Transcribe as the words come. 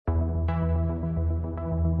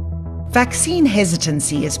Vaccine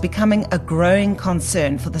hesitancy is becoming a growing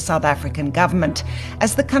concern for the South African government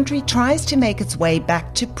as the country tries to make its way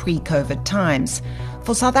back to pre-COVID times.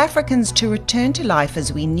 For South Africans to return to life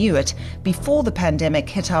as we knew it before the pandemic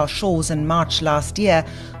hit our shores in March last year,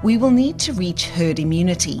 we will need to reach herd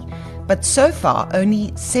immunity. But so far,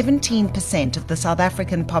 only 17% of the South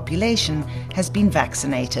African population has been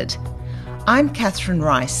vaccinated. I'm Catherine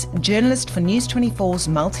Rice, journalist for News 24's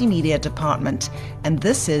Multimedia Department, and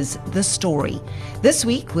this is The Story. This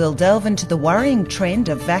week, we'll delve into the worrying trend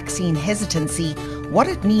of vaccine hesitancy, what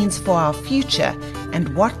it means for our future,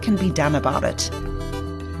 and what can be done about it.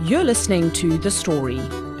 You're listening to The Story.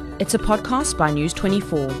 It's a podcast by News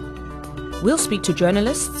 24. We'll speak to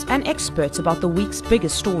journalists and experts about the week's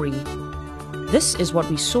biggest story. This is what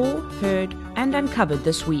we saw, heard, and uncovered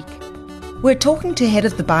this week. We're talking to head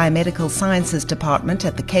of the Biomedical Sciences Department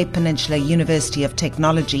at the Cape Peninsula University of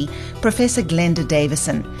Technology, Professor Glenda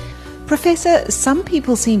Davison. Professor, some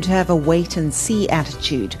people seem to have a wait-and-see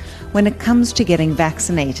attitude when it comes to getting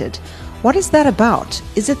vaccinated. What is that about?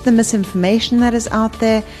 Is it the misinformation that is out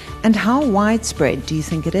there? And how widespread do you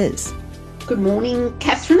think it is? Good morning,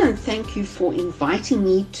 Catherine, and thank you for inviting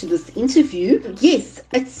me to this interview. Yes,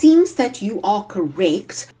 it seems that you are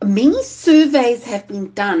correct. Many surveys have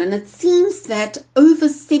been done, and it seems that over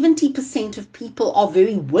 70% of people are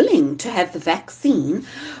very willing to have the vaccine.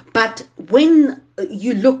 But when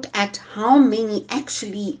you look at how many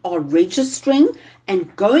actually are registering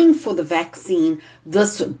and going for the vaccine,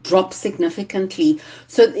 this drops significantly.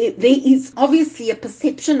 So there is obviously a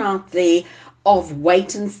perception out there of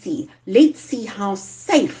wait and see. Let's see how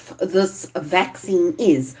safe this vaccine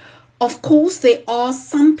is. Of course, there are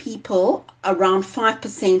some people, around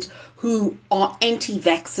 5%, who are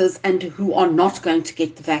anti-vaxxers and who are not going to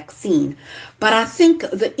get the vaccine. But I think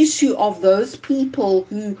the issue of those people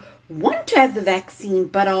who want to have the vaccine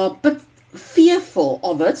but are a bit fearful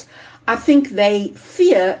of it, I think they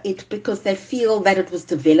fear it because they feel that it was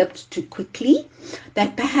developed too quickly,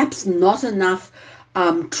 that perhaps not enough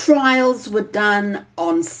trials were done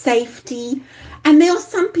on safety, and there are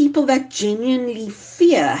some people that genuinely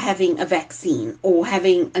fear having a vaccine or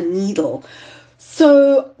having a needle.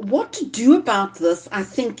 So what to do about this, I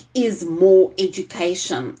think, is more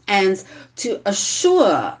education and to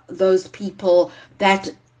assure those people that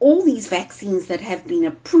all these vaccines that have been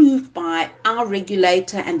approved by our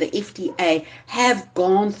regulator and the FDA have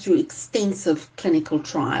gone through extensive clinical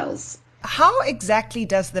trials. How exactly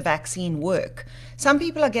does the vaccine work? Some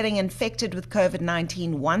people are getting infected with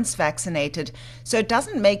COVID-19 once vaccinated, so it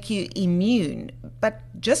doesn't make you immune. But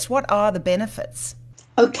just what are the benefits?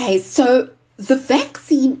 Okay, so the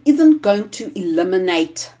vaccine isn't going to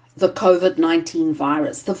eliminate the COVID-19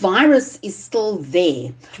 virus. The virus is still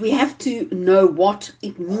there. We have to know what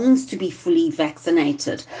it means to be fully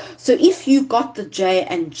vaccinated. So if you got the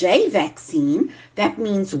J&J vaccine, that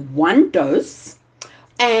means one dose,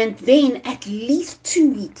 and then at least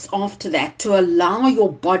 2 weeks after that to allow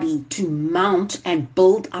your body to mount and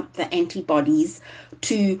build up the antibodies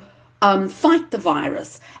to fight the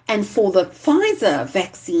virus. And for the Pfizer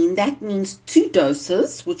vaccine, that means 2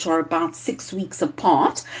 doses, which are about 6 weeks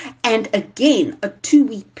apart, and again, a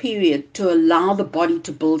 2-week period to allow the body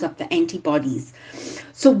to build up the antibodies.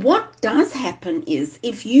 So what does happen is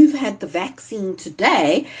if you've had the vaccine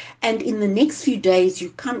today and in the next few days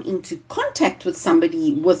you come into contact with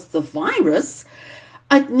somebody with the virus,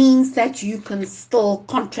 it means that you can still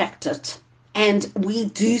contract it. And we're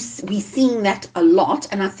seeing that a lot.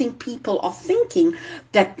 And I think people are thinking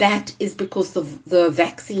that that is because the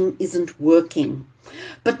vaccine isn't working.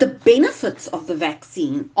 But the benefits of the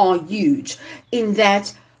vaccine are huge in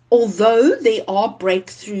that although there are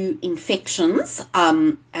breakthrough infections,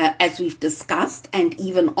 as we've discussed, and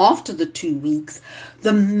even after the 2 weeks,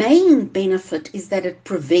 the main benefit is that it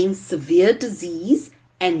prevents severe disease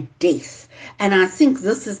and death. And I think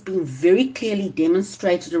this has been very clearly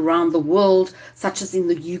demonstrated around the world, such as in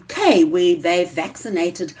the UK, where they've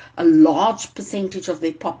vaccinated a large percentage of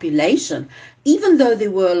their population. Even though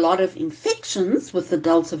there were a lot of infections with the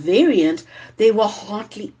Delta variant, there were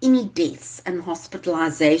hardly any deaths and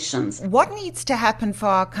hospitalizations. What needs to happen for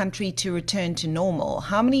our country to return to normal?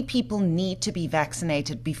 How many people need to be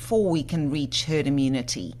vaccinated before we can reach herd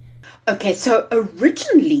immunity? Okay, so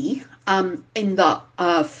originally, in the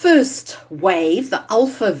first wave, the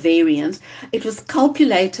Alpha variant, it was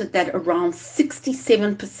calculated that around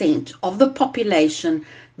 67% of the population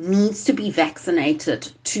needs to be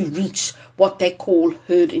vaccinated to reach what they call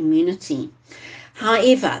herd immunity.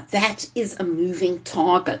 However, that is a moving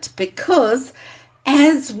target because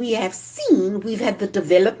as we have seen, we've had the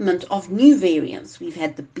development of new variants. We've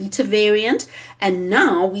had the beta variant, and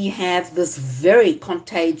now we have this very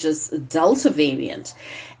contagious Delta variant.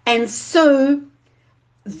 And so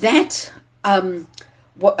that,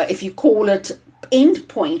 if you call it,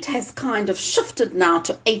 endpoint has kind of shifted now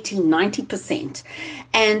to 80-90%.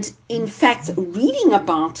 And in fact, reading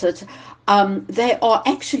about it, they are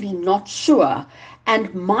actually not sure.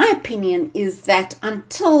 And my opinion is that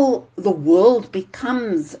until the world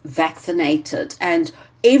becomes vaccinated and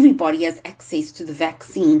everybody has access to the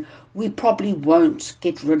vaccine, we probably won't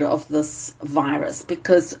get rid of this virus,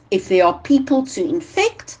 because if there are people to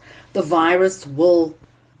infect, the virus will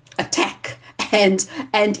attack and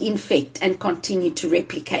infect and continue to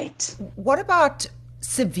replicate. What about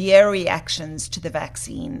severe reactions to the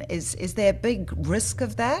vaccine? Is there a big risk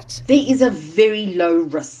of that? There is a very low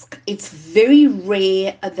risk. It's very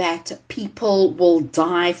rare that people will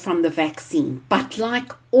die from the vaccine. But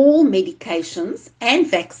like all medications and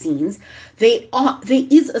vaccines, there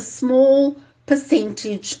is a small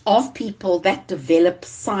percentage of people that develop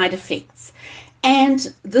side effects.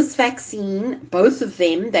 And this vaccine, both of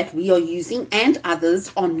them that we are using and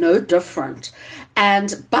others, are no different.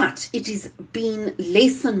 But it has been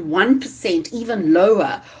less than 1%, even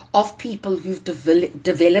lower, of people who've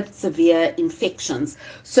developed severe infections.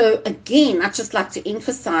 So again, I'd just like to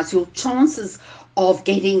emphasize, your chances of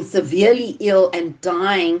getting severely ill and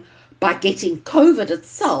dying by getting COVID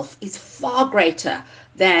itself is far greater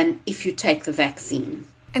than if you take the vaccine.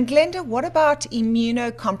 And Glenda, what about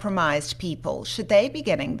immunocompromised people? Should they be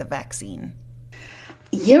getting the vaccine?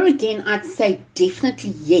 Here again, I'd say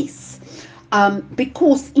definitely yes,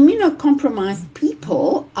 because immunocompromised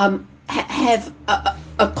people have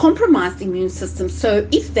a compromised immune system. So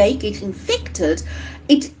if they get infected,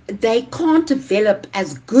 they can't develop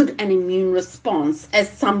as good an immune response as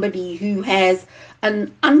somebody who has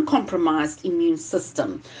an uncompromised immune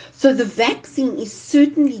system. So the vaccine is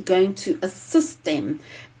certainly going to assist them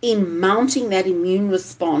in mounting that immune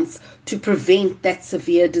response to prevent that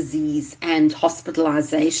severe disease and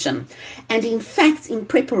hospitalization. And in fact, in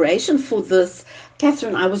preparation for this,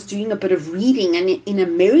 Catherine, I was doing a bit of reading, and in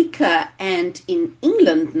America and in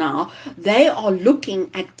England now, they are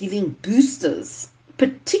looking at giving boosters,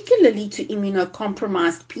 particularly to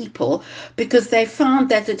immunocompromised people, because they found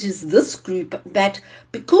that it is this group that,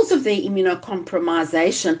 because of their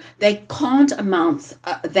immunocompromisation, they can't mount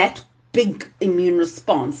that big immune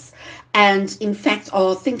response, and in fact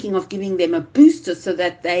are thinking of giving them a booster so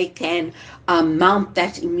that they can mount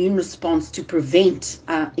that immune response to prevent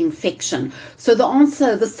infection. So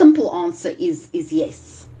the simple answer is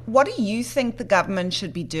yes. What do you think the government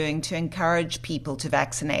should be doing to encourage people to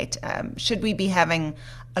vaccinate? Should we be having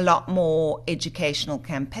a lot more educational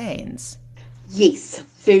campaigns? Yes,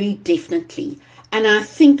 very definitely. And I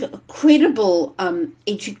think credible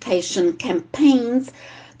education campaigns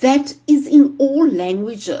that is in all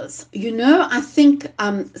languages. You know, I think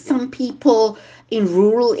some people in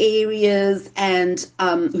rural areas and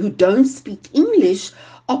who don't speak English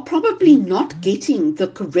are probably not getting the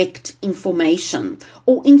correct information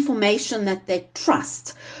or information that they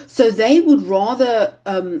trust. So they would rather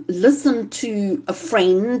listen to a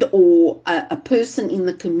friend or a person in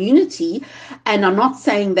the community. And I'm not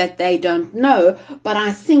saying that they don't know, but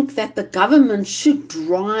I think that the government should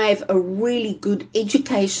drive a really good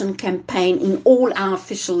education campaign in all our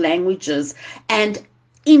official languages and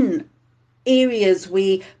in areas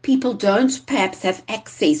where people don't perhaps have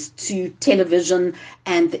access to television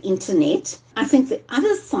and the internet. I think the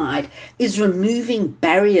other side is removing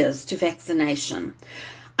barriers to vaccination.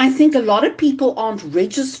 I think a lot of people aren't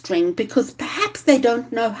registering because perhaps they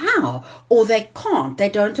don't know how, or they can't, they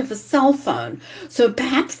don't have a cell phone. So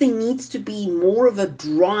perhaps there needs to be more of a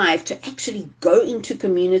drive to actually go into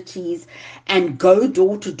communities and go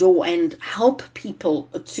door to door and help people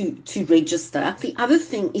to register. The other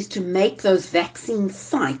thing is to make those vaccine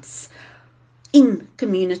sites in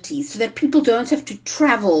communities so that people don't have to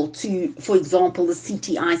travel to, for example, the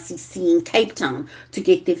CTICC in Cape Town to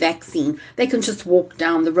get their vaccine. They can just walk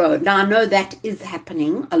down the road. Now, I know that is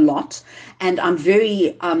happening a lot, and I'm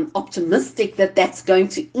very optimistic that that's going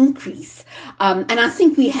to increase. And I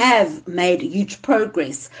think we have made huge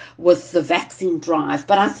progress with the vaccine drive,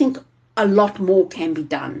 but I think a lot more can be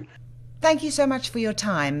done. Thank you so much for your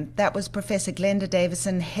time. That was Professor Glenda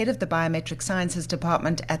Davison, Head of the Biometric Sciences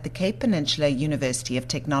Department at the Cape Peninsula University of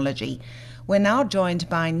Technology. We're now joined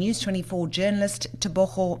by News 24 journalist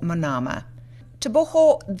Tebogo Monama.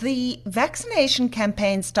 Tebogo, the vaccination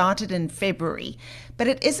campaign started in February, but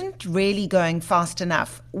it isn't really going fast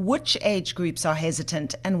enough. Which age groups are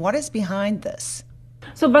hesitant, and what is behind this?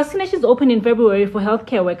 So vaccinations opened in February for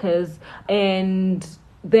healthcare workers, and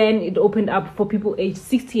then it opened up for people aged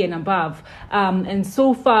 60 and above. And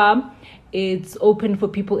so far, it's open for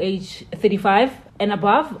people aged 35 and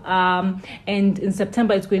above. And in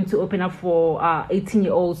September, it's going to open up for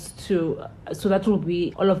 18-year-olds too. So that will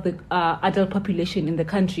be all of the adult population in the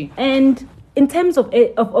country. And in terms of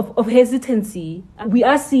hesitancy, we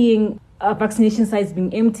are seeing vaccination sites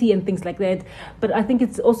being empty and things like that. But I think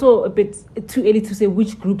it's also a bit too early to say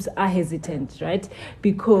which groups are hesitant, right?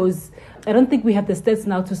 Because I don't think we have the stats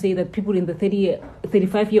now to say that people in the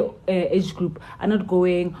 35-year age group are not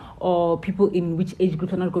going, or people in which age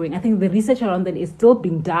groups are not going. I think the research around that is still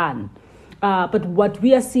being done. But what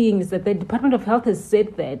we are seeing is that the Department of Health has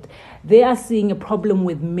said that they are seeing a problem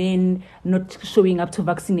with men not showing up to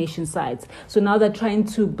vaccination sites. So now they're trying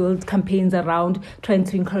to build campaigns around trying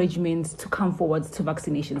to encourage men to come forward to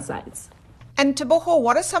vaccination sites. And Teboho,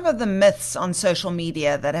 what are some of the myths on social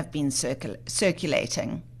media that have been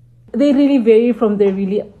circulating? They really vary from the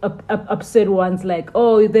really absurd ones, like,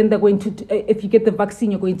 oh, then they're going to, if you get the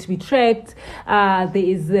vaccine, you're going to be tracked. There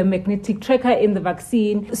is a magnetic tracker in the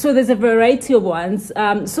vaccine. So there's a variety of ones.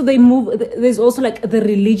 So they move. There's also like the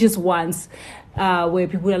religious ones, where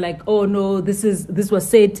people are like, oh no, this was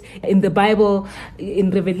said in the Bible,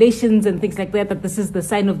 in Revelations and things like that, that this is the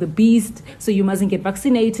sign of the beast, so you mustn't get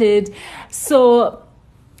vaccinated. So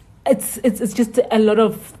it's just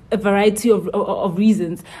a variety of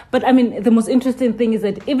reasons. But I mean, the most interesting thing is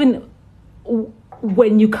that even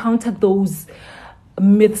when you counter those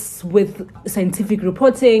myths with scientific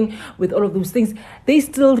reporting, with all of those things, they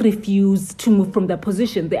still refuse to move from their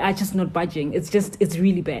position. They are just not budging. It's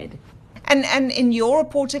really bad. And in your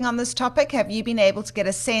reporting on this topic, have you been able to get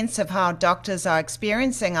a sense of how doctors are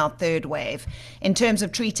experiencing our third wave in terms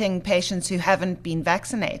of treating patients who haven't been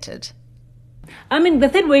vaccinated? I mean, the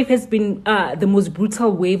third wave has been the most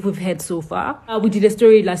brutal wave we've had so far. We did a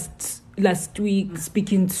story last week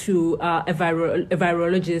speaking to a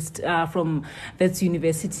virologist from Wits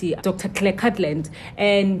University, Dr. Claire Cutland.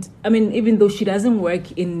 And I mean, even though she doesn't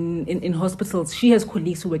work in hospitals, she has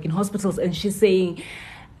colleagues who work in hospitals, and she's saying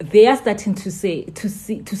they are starting to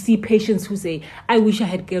see patients who say, I wish I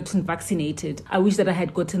had gotten vaccinated. I wish that I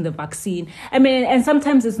had gotten the vaccine. I mean, and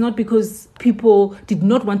sometimes it's not because people did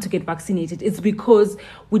not want to get vaccinated. It's because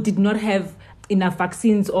we did not have enough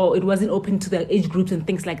vaccines, or it wasn't open to the age groups and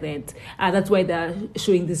things like that. That's why they're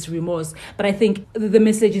showing this remorse. But I think the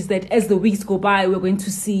message is that as the weeks go by, we're going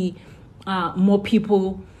to see more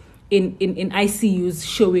people in ICUs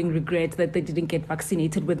showing regret that they didn't get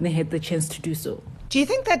vaccinated when they had the chance to do so. Do you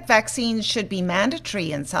think that vaccines should be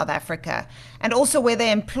mandatory in South Africa, and also whether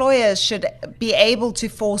employers should be able to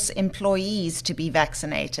force employees to be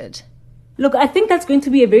vaccinated? Look, I think that's going to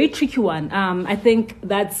be a very tricky one. I think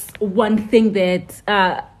that's one thing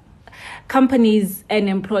that companies and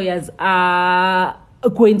employers are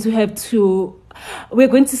going to have to. We're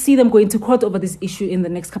going to see them going to court over this issue in the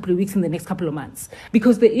next couple of weeks, in the next couple of months.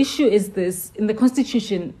 Because the issue is this: in the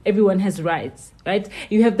Constitution, everyone has rights, right?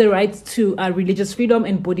 You have the right to religious freedom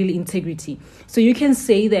and bodily integrity. So you can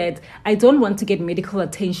say that I don't want to get medical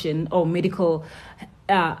attention or medical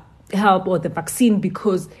help or the vaccine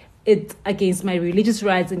because it's against my religious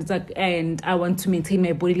rights, and I want to maintain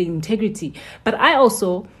my bodily integrity. But I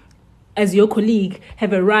also, as your colleague,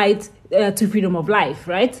 have a right to freedom of life,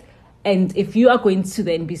 right? And if you are going to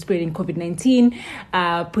then be spreading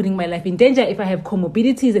COVID-19, putting my life in danger, if I have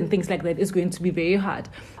comorbidities and things like that, it's going to be very hard.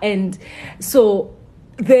 And so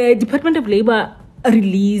the Department of Labor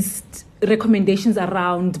released recommendations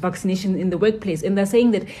around vaccination in the workplace. And they're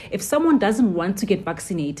saying that if someone doesn't want to get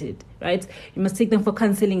vaccinated, right, you must take them for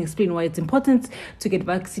counseling, explain why it's important to get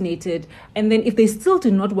vaccinated. And then if they still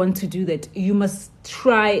do not want to do that, you must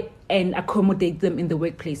try and accommodate them in the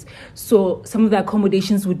workplace. So some of the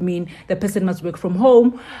accommodations would mean the person must work from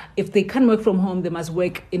home. If they can't work from home, they must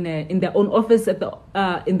work in their own office,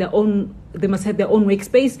 they must have their own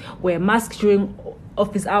workspace, wear masks during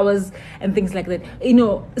office hours and things like that. You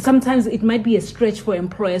know, sometimes it might be a stretch for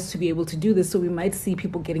employers to be able to do this. So we might see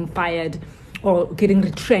people getting fired or getting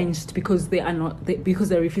retrenched because because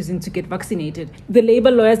they're refusing to get vaccinated. The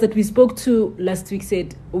labor lawyers that we spoke to last week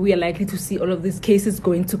said we are likely to see all of these cases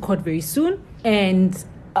going to court very soon. And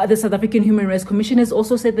the South African Human Rights Commission has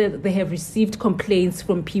also said that they have received complaints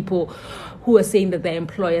from people who are saying that their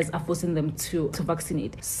employers are forcing them to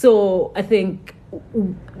vaccinate. So I think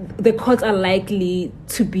the courts are likely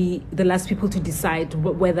to be the last people to decide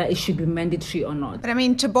whether it should be mandatory or not. But I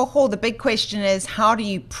mean, Teboho, the big question is, how do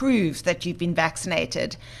you prove that you've been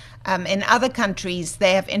vaccinated? In other countries,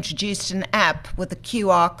 they have introduced an app with a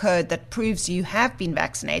QR code that proves you have been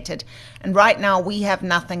vaccinated. And right now, we have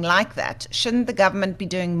nothing like that. Shouldn't the government be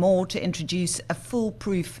doing more to introduce a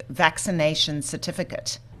foolproof vaccination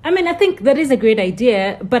certificate? I mean, I think that is a great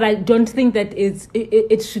idea, but I don't think that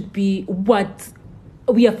it should be what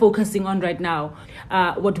we are focusing on right now.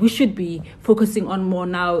 What we should be focusing on more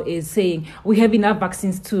now is saying we have enough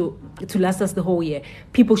vaccines to last us the whole year.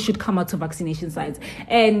 People should come out to vaccination sites.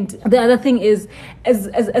 And the other thing is,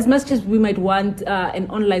 as much as we might want an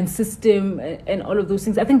online system and all of those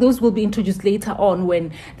things, I think those will be introduced later on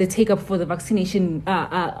when the take-up for the vaccination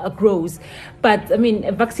grows. But I mean,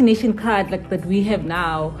 a vaccination card like that we have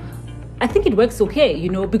now, I think it works okay,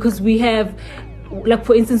 because we have, like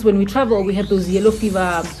for instance, when we travel, we have those yellow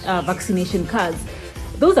fever vaccination cards.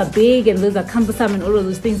 Those are big and those are cumbersome and all of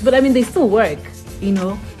those things, but I mean, they still work,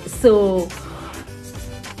 So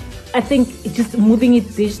I think just moving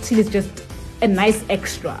it digital is just a nice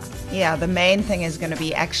extra. Yeah, the main thing is going to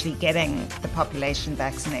be actually getting the population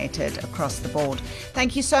vaccinated across the board.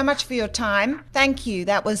 Thank you so much for your time. Thank you.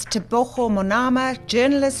 That was Teboho Monama,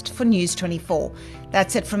 journalist for News 24.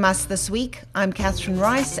 That's it from us this week. I'm Catherine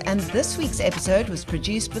Rice, and this week's episode was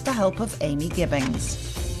produced with the help of Amy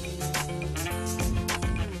Gibbings.